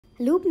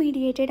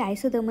Loop-mediated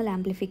isothermal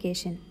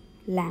amplification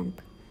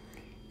 (LAMP),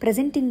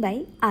 presenting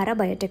by Ara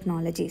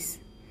Biotechnologies.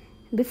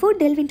 Before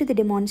delving into the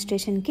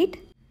demonstration kit,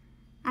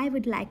 I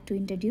would like to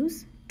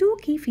introduce two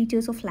key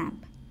features of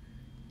LAMP.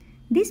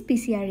 This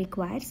PCR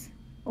requires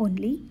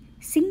only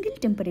single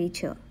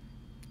temperature.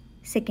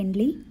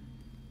 Secondly,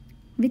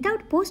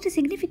 without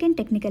post-significant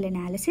technical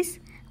analysis,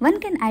 one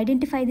can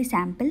identify the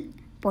sample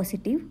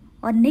positive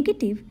or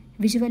negative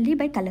visually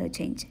by color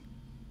change.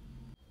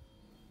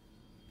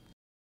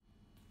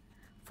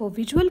 For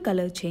visual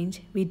color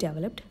change, we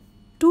developed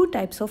two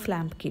types of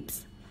lamp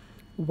kits.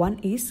 One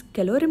is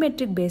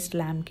calorimetric based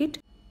lamp kit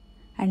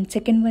and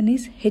second one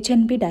is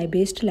HNB dye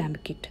based lamp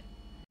kit.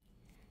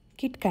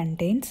 Kit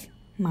contains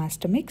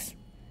master mix,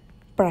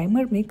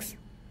 primer mix,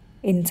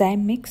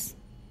 enzyme mix,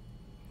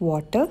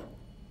 water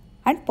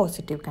and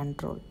positive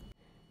control.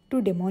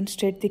 To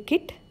demonstrate the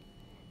kit,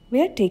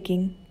 we are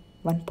taking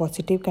one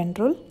positive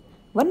control,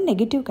 one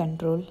negative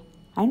control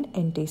and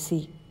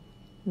NTC,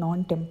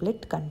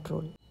 non-template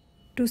control.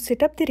 To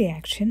set up the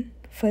reaction,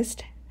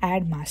 first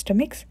add master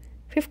mix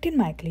 15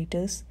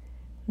 microliters,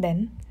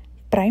 then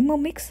primer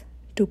mix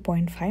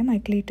 2.5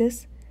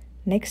 microliters,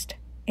 next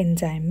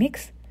enzyme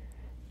mix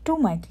 2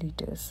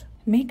 microliters.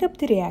 Make up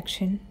the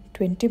reaction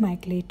 20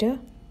 microliter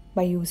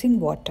by using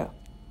water.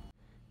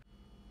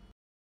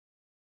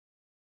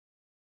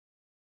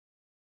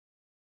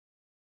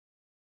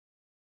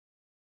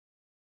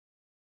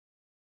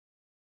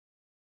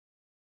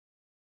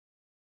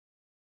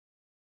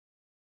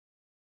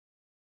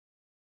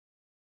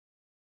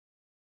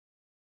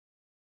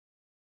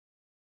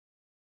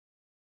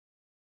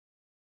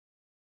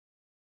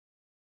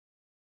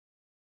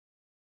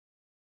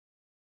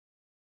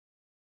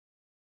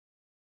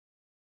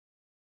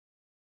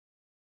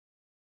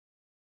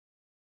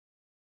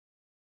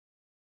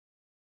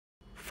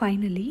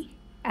 Finally,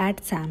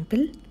 add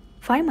sample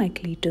 5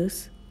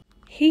 microliters.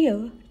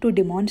 Here, to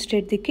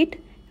demonstrate the kit,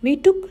 we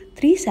took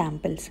 3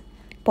 samples: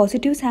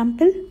 positive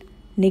sample,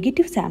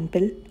 negative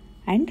sample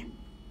and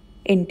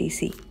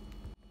NTC.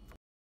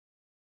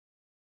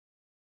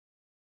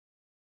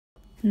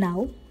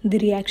 Now, the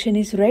reaction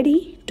is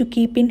ready to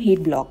keep in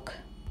heat block.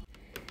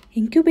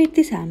 Incubate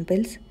the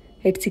samples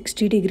at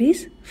 60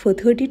 degrees for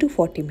 30 to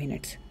 40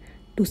 minutes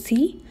to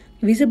see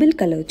visible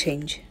color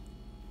change.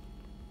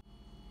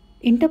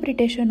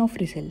 Interpretation of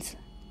results.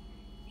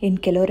 In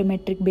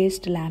calorimetric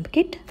based lamp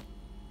kit,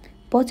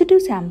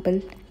 positive sample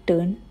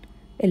turn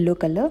yellow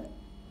color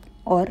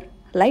or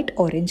light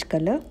orange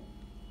color,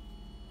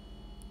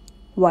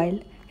 while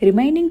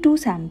remaining 2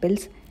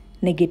 samples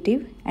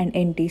negative and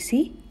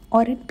NTC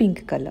are in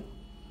pink color.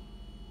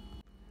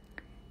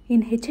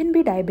 In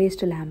HNB dye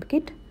based lamp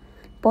kit,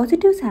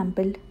 positive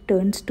sample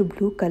turns to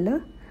blue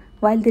color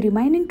while the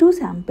remaining 2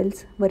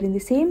 samples were in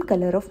the same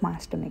color of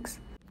master mix.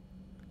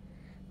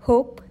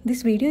 Hope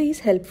this video is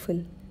helpful.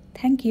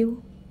 Thank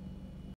you.